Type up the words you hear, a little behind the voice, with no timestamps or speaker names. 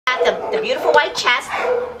got the beautiful white chest,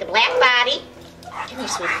 the black body. Come here,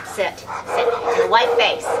 sweetie. Sit. Sit. And the white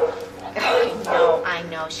face. I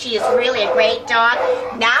know. She is really a great dog.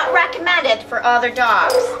 Not recommended for other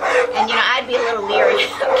dogs. And you know, I'd be a little leery of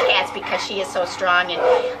cats because she is so strong. And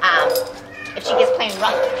if she gets plain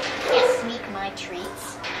rough, you can't sneak my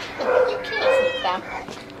treats. You can't sneak them.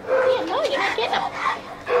 Yeah, no, you're not getting them.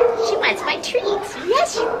 She wants my treats.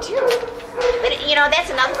 Yes, you do. But you know, that's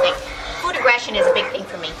another thing. Food aggression is a big thing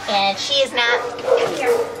for me. And she is not. Come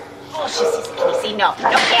here. Oh, can you see? No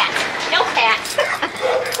cats. No cats.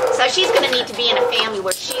 So she's going to need to be in a family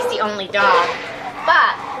where she's the only dog.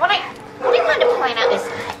 But what I wanted to point out is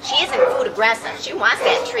she isn't food aggressive. She wants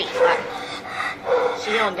that treat, but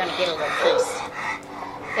she's only going to get a little piece.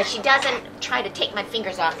 But she doesn't try to take my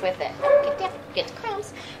fingers off with it. Get the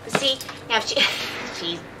crumbs. But see, now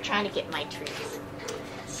she's trying to get my treats.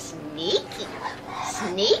 Sneaky.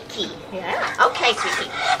 Yeah. Okay, sweetie.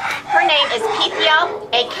 Her name is Pithio,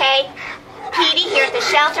 a.k.a. Petey, here at the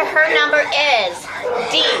shelter. Her number is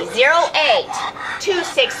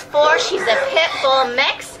D08264. She's a pit bull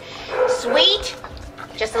mix. Sweet.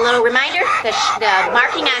 Just a little reminder, the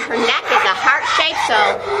marking on her neck is a heart shape,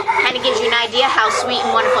 so kind of gives you an idea how sweet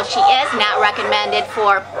and wonderful she is. Not recommended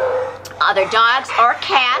for other dogs or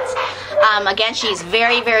cats. Again, she's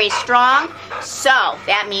very, very strong, so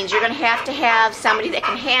that means you're going to have somebody that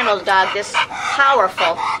can handle a dog this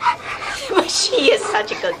powerful. But she is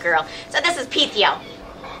such a good girl. So this is Pithio.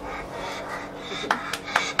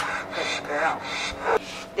 Good girl.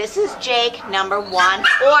 This is Jake, number 1,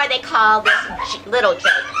 or they call this little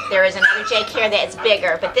Jake. There is another Jake here that's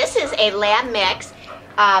bigger, but this is a lab mix.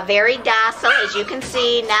 Very docile, as you can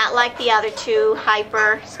see, not like the other two,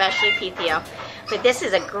 hyper, especially Pithio. But this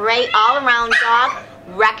is a great all-around dog,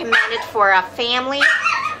 recommended for a family.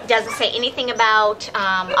 Doesn't say anything about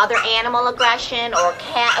other animal aggression or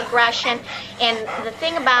cat aggression. And the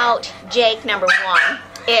thing about Jake, number 1,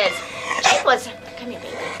 is Jake was, come here,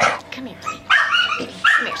 baby, come here, baby.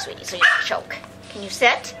 Come here, sweetie, so you don't choke. Can you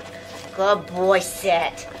sit? Good boy,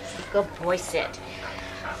 sit. Good boy, sit.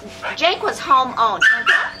 Jake was home owned.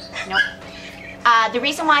 Nope. The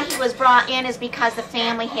reason why he was brought in is because the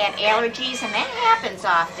family had allergies, and that happens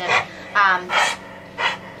often.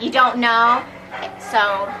 You don't know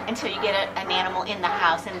until you get an animal in the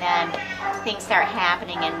house, and then things start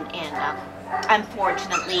happening, and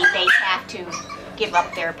unfortunately they have to give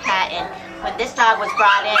up their pet. And when this dog was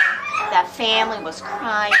brought in, the family was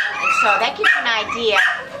crying, and so that gives you an idea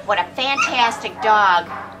what a fantastic dog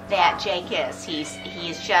that Jake is. He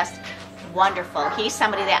is just wonderful. He's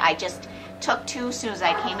somebody that I just took to as soon as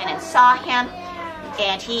I came in and saw him,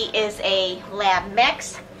 and he is a lab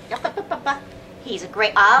mix. He's a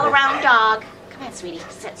great all-around dog. Come on, sweetie,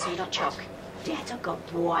 sit so you don't choke. Dad's a good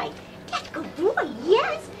boy. Dad's a good boy,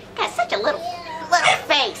 yes. Got such a little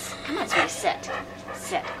face. Come on, sweetie, sit.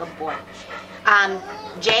 Sit, good boy.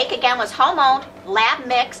 Jake, again, was home-owned, lab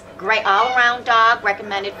mix, great all-around dog,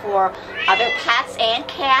 recommended for other pets and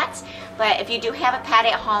cats. But if you do have a pet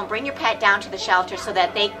at home, bring your pet down to the shelter so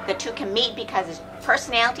that the two can meet, because it's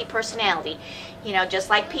personality. You know, just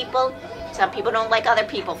like people, some people don't like other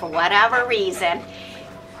people for whatever reason.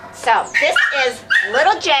 So this is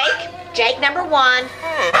little Jake number 1.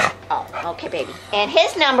 Oh, okay, baby. And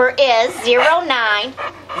his number is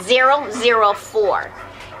 09004.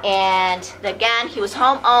 And again, he was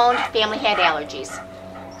home owned, family had allergies.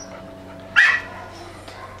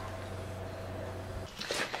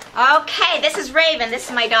 Okay, this is Raven. This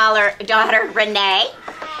is my daughter Renee.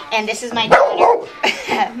 And this is my daughter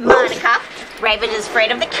Monica. Raven is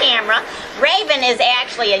afraid of the camera. Raven is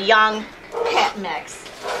actually a young pet mix.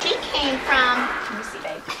 She came from, let me see,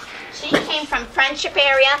 babe. She came from Friendship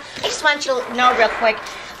area. I just want you to know real quick,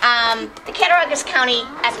 the Cattaraugus County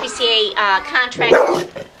SPCA contract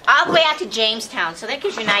all the way out to Jamestown. So that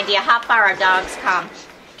gives you an idea how far our dogs come.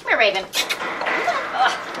 Come here, Raven.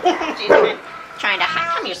 She's trying to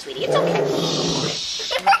hide. Come here, sweetie. It's okay.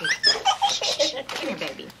 Come here,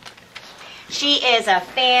 baby. She is a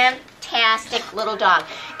fantastic little dog.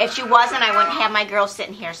 If she wasn't, I wouldn't have my girl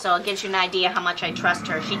sitting here. So it gives you an idea how much I trust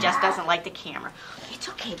her. She just doesn't like the camera. It's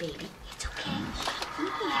okay, baby. It's okay.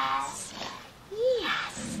 Yes.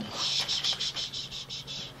 Yes.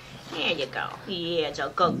 There you go. Yeah, it's a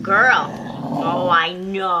good girl. Oh, I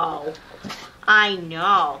know. I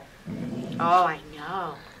know. Oh, I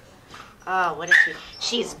know. Oh, what is she?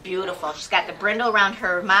 She's beautiful. She's got the brindle around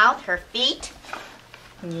her mouth, her feet.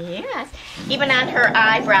 Yes. Even on her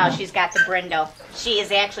eyebrows, she's got the brindle. She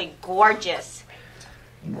is actually gorgeous.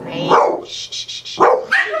 Raven. Shh.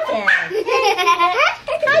 Raven.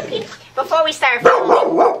 Hi, Petey. Before we started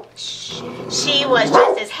filming, she was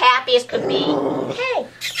just as happy as could be. Hey,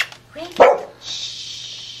 Raven.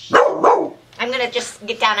 Shh. I'm going to just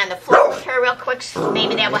get down on the floor with her real quick.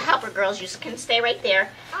 Maybe that will help her, girls. You can stay right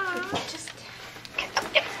there. Just come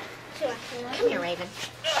here, Raven.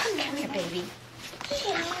 Come here, baby.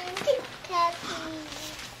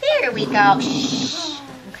 There we go. Shh.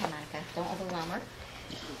 Okay, Monica, don't overwhelm her.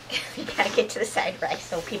 You gotta get to the side, right,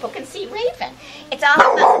 so people can see Raven. It's all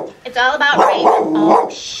about Raven. Oh,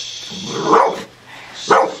 shh.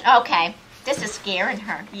 Okay, this is scaring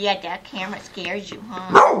her. Yeah, that camera scares you,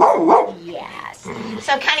 huh? Yes.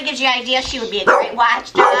 So it kind of gives you an idea she would be a great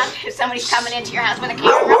watchdog if somebody's coming into your house with a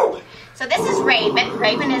camera. So this is Raven.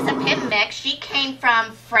 Raven is a pit mix. She came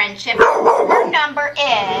from Friendship. Her number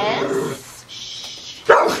is... Shh.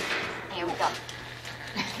 There we go.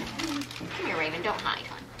 Come here, Raven. Don't hide,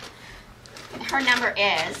 hon. Her number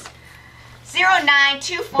is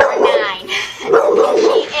 09249.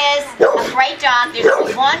 She is a great dog. There's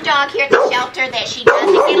only one dog here at the shelter that she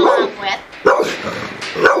doesn't get along with.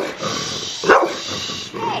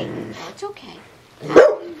 Hey, no, it's okay.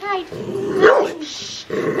 Hide.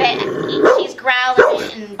 But she's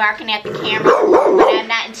growling and barking at the camera, but I'm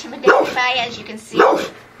not intimidated by it, as you can see.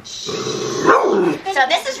 So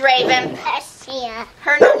this is Raven.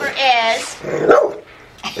 Her number is...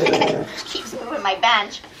 She keeps moving my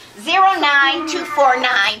bench.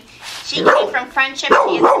 09249. She came from Friendship.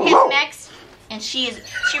 She is a pit mix, and she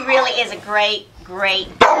really is a great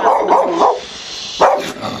dog.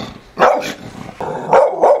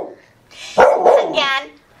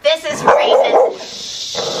 Again, this is Raven.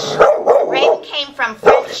 Raven came from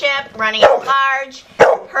Friendship, running at large.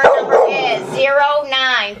 Her number is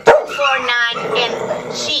 09249, and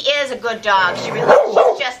she is a good dog. She really is.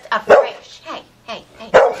 She's just afraid. Hey.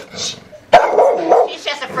 Shh. She's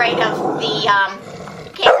just afraid of the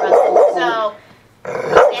camera. So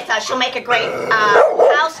that's she'll make a great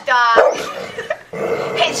house dog,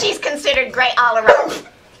 and she's considered great all around.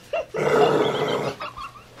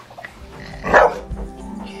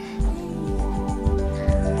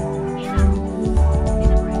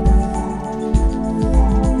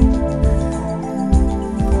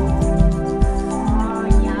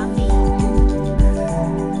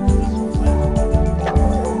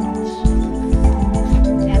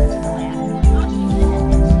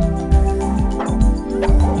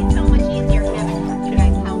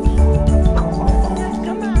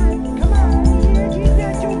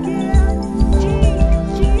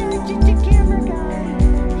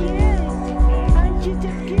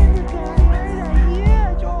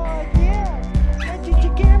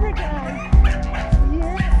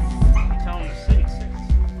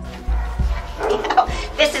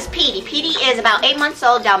 Is about 8 months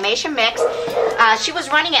old, Dalmatian mix. She was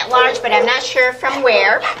running at large, but I'm not sure from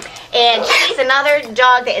where. And she's another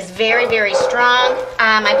dog that is very strong.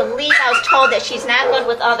 I believe I was told that she's not good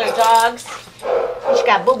with other dogs. She's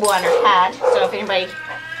got boo-boo on her head, so if anybody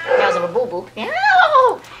knows of a boo-boo,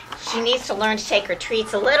 she needs to learn to take her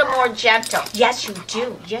treats a little more gentle. Yes, you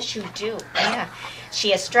do. Yeah.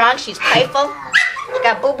 She is strong. She's playful. She's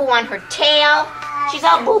got boo-boo on her tail. She's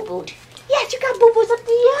all boo-booed. Yes, you got boo-boos up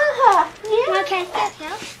there. Yeah. Okay.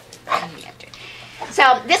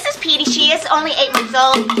 So this is Petey. She is only 8 months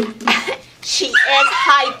old. She is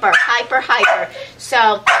hyper.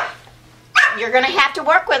 So you're gonna have to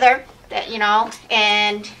work with her,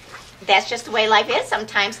 and that's just the way life is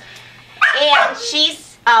sometimes. And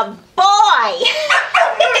she's a boy.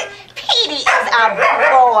 Petey is a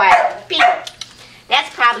boy. Petey. That's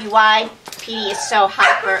probably why Petey is so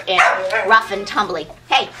hyper and rough and tumbly.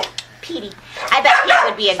 Hey. Petey. I bet Petey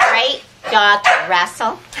would be a great dog to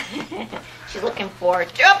wrestle. She's looking forward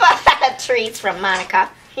to treats from Monica.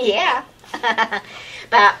 Yeah.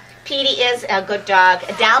 But Petey is a good dog.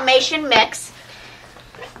 A Dalmatian mix.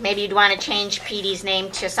 Maybe you'd want to change Petey's name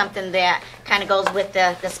to something that kind of goes with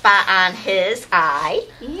the spot on his eye.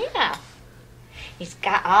 Yeah. He's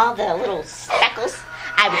got all the little speckles.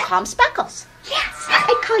 I would call him Speckles. Yes.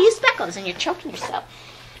 I'd call you Speckles, and you're choking yourself.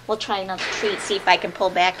 We'll try another treat, see if I can pull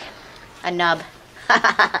back a nub.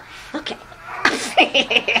 Okay.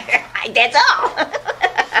 That's all.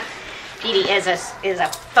 Petey is a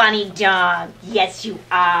funny dog. Yes, you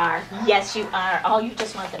are. Oh, you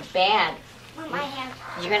just want the bag.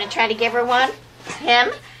 You're going to try to give her one?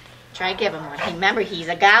 Him? Try to give him one. Hey, remember, he's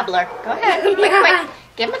a gobbler. Go ahead. Quick.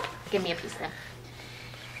 Give me a piece then.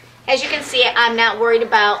 As you can see, I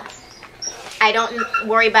don't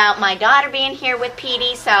worry about my daughter being here with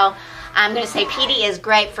Petey, so I'm going to say Petey is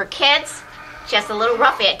great for kids. Just a little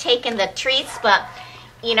rough at taking the treats, but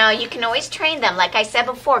you know, you can always train them. Like I said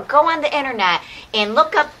before, go on the internet and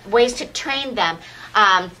look up ways to train them.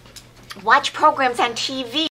 Watch programs on TV.